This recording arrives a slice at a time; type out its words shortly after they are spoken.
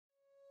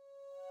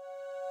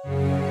Hello,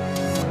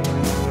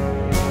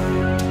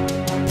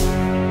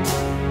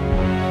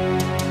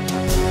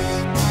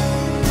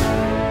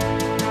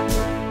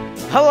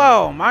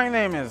 my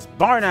name is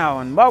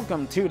Barno and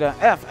welcome to the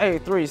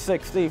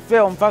FA360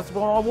 Film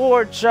Festival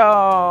Award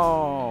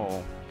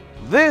Show.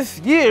 This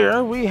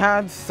year we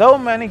had so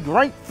many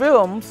great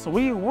films,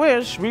 we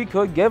wish we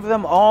could give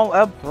them all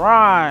a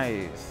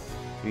prize.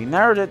 We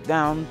narrowed it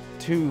down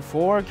to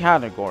 4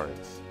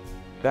 categories: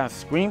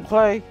 Best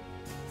Screenplay,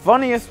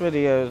 Funniest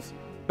Videos,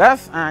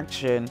 Best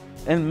Action,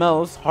 and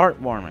Most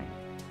Heartwarming.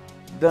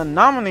 The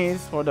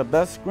nominees for the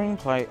Best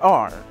Screenplay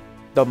are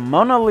The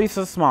Mona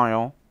Lisa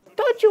Smile.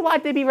 Don't you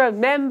want to be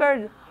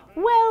remembered?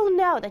 Well,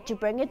 now that you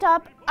bring it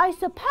up, I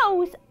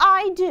suppose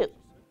I do.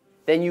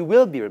 Then you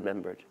will be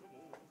remembered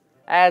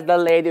as the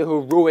lady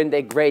who ruined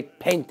a great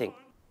painting.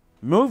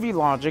 Movie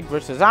Logic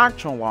versus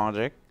Actual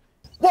Logic.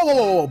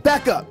 Whoa,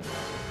 back up.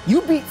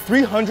 You beat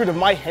 300 of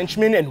my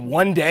henchmen in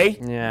one day?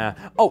 Yeah.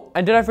 Oh,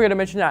 and did I forget to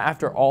mention that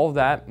after all of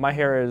that, my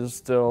hair is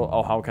still,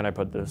 oh, how can I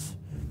put this?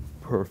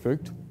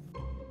 Perfect.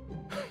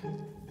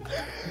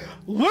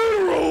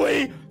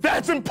 Literally,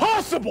 that's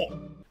impossible!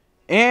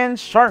 And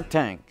Shark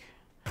Tank.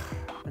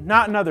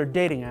 Not another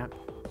dating app.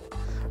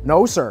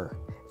 No, sir.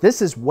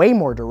 This is way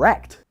more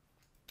direct.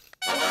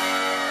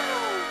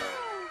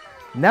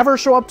 Never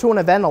show up to an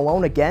event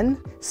alone again.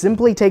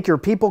 Simply take your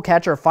People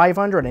Catcher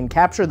 500 and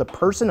capture the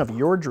person of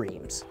your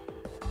dreams.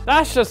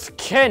 That's just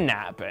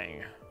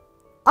kidnapping.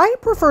 I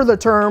prefer the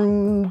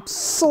term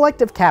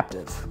selective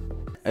captive.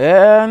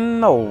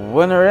 And the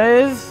winner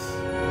is...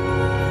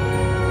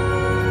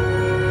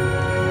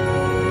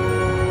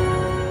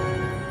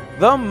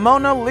 The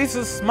Mona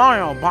Lisa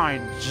Smile by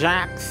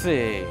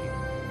Jaxie.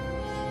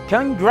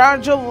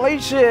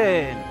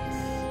 Congratulations!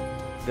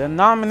 The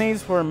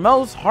nominees for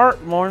Most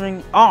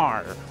Heartwarming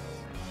are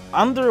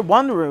Under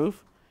One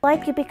Roof. I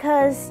like you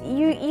because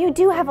you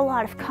do have a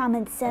lot of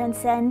common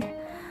sense and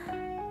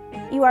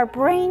you are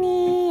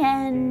brainy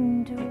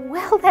and,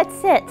 well,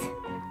 that's it.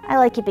 I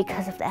like you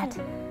because of that.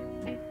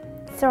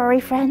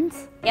 Sorry,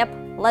 friends. Yep,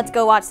 let's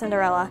go watch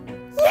Cinderella.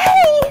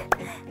 Yay!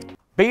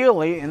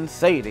 Bailey and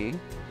Sadie.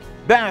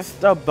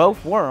 Best of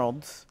Both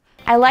Worlds.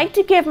 I like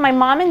to give my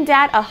mom and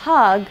dad a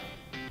hug.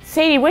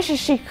 Sadie wishes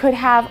she could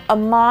have a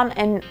mom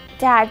and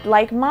dad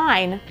like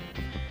mine.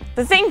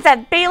 The things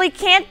that Bailey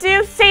can't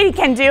do, Sadie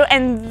can do,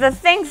 and the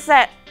things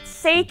that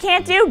Sadie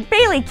can't do,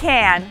 Bailey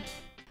can.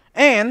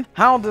 And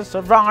How to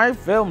Survive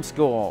Film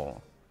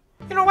School.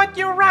 You know what,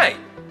 you're right.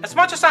 As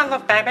much as I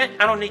love Batman,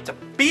 I don't need to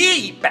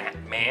be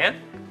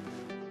Batman.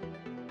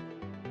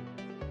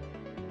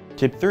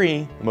 Tip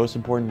 3, the most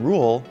important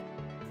rule,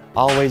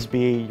 always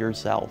be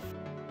yourself.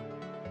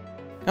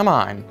 Come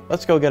on,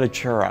 let's go get a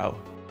churro.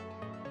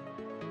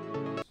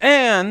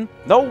 And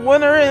the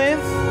winner is...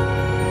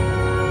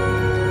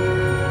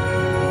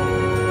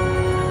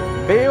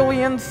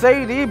 Bailey and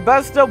Sadie,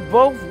 Best of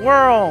Both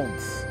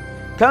Worlds.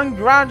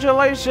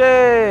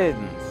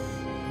 Congratulations!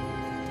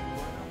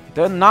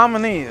 The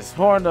nominees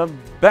for the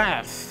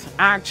Best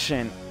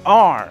Action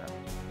are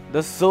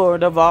The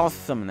Sword of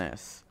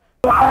Awesomeness.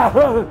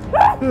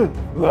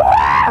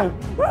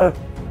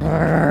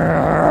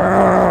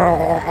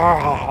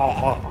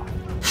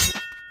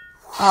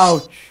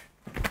 Ouch.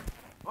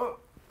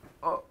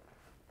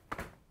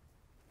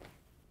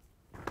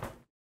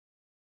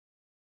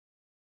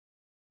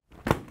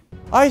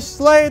 I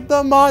slayed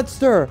the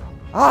monster!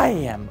 I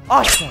am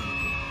awesome!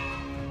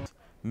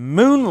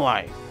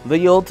 Moonlight,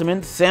 The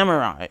Ultimate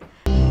Samurai.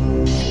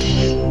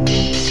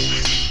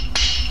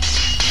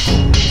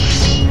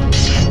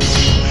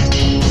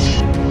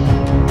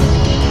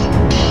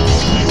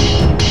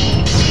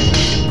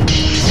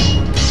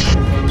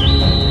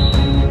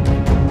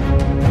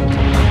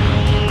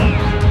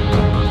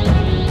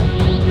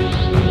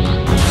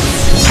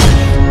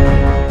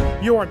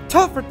 You're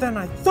tougher than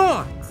I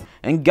thought!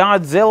 And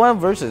Godzilla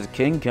vs.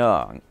 King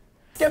Kong.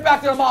 Get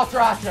back to the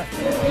Mothra!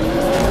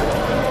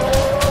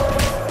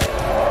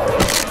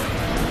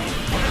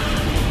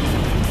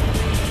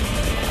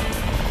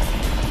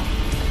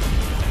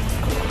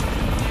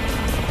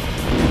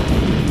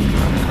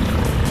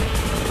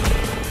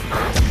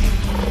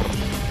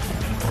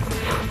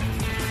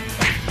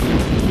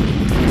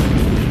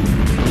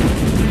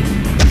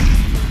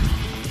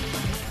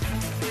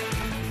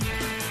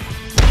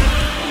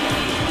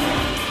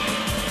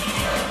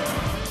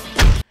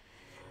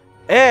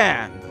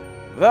 And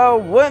the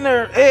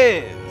winner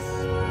is...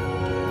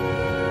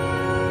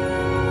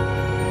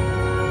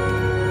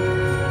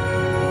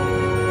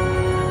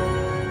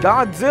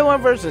 Godzilla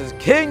vs.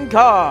 King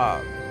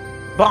Kong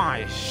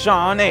by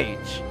Sean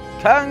H.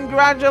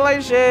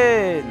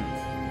 Congratulations!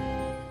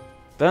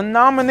 The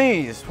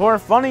nominees for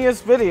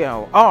Funniest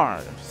Video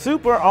are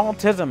Super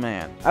Autism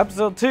Man,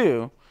 Episode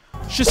 2.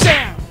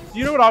 Shazam! Do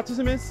you know what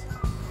autism is?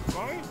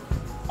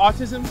 What?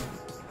 Autism?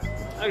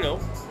 I know.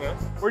 Yeah.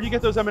 Where do you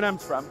get those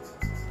M&Ms from?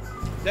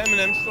 The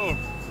M&M store.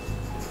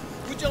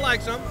 Would you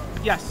like some?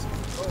 Yes.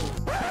 Oh.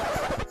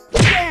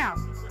 Damn!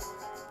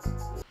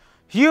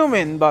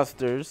 Human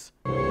Busters.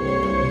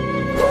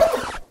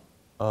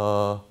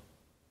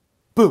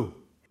 Boo!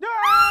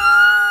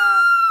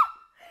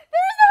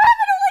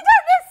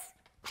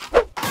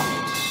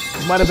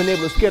 Might have been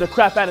able to scare the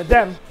crap out of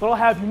them, but I'll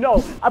have you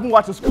know, I've been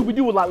watching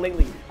Scooby-Doo a lot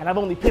lately, and I've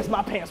only pissed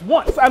my pants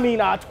once.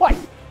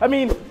 Twice.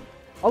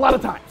 A lot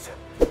of times.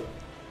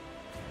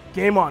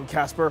 Game on,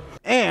 Casper.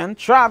 And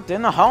trapped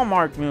in a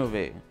Hallmark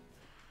movie.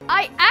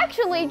 I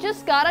actually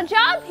just got a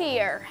job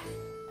here.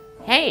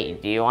 Hey,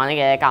 do you want to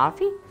get a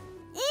coffee?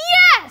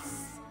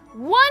 Yes!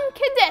 One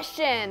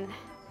condition.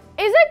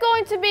 Is it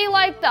going to be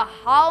like the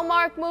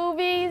Hallmark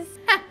movies?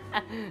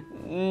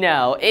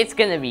 No, it's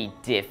gonna be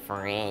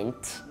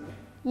different.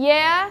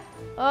 Yeah?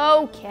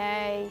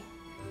 Okay.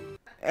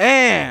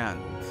 And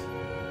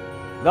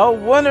the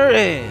winner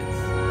is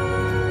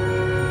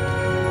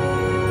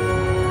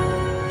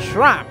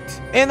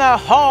Trapped in a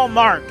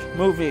Hallmark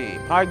Movie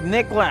by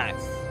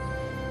Nicholas.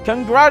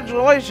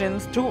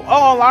 Congratulations to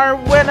all our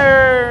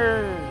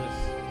winners!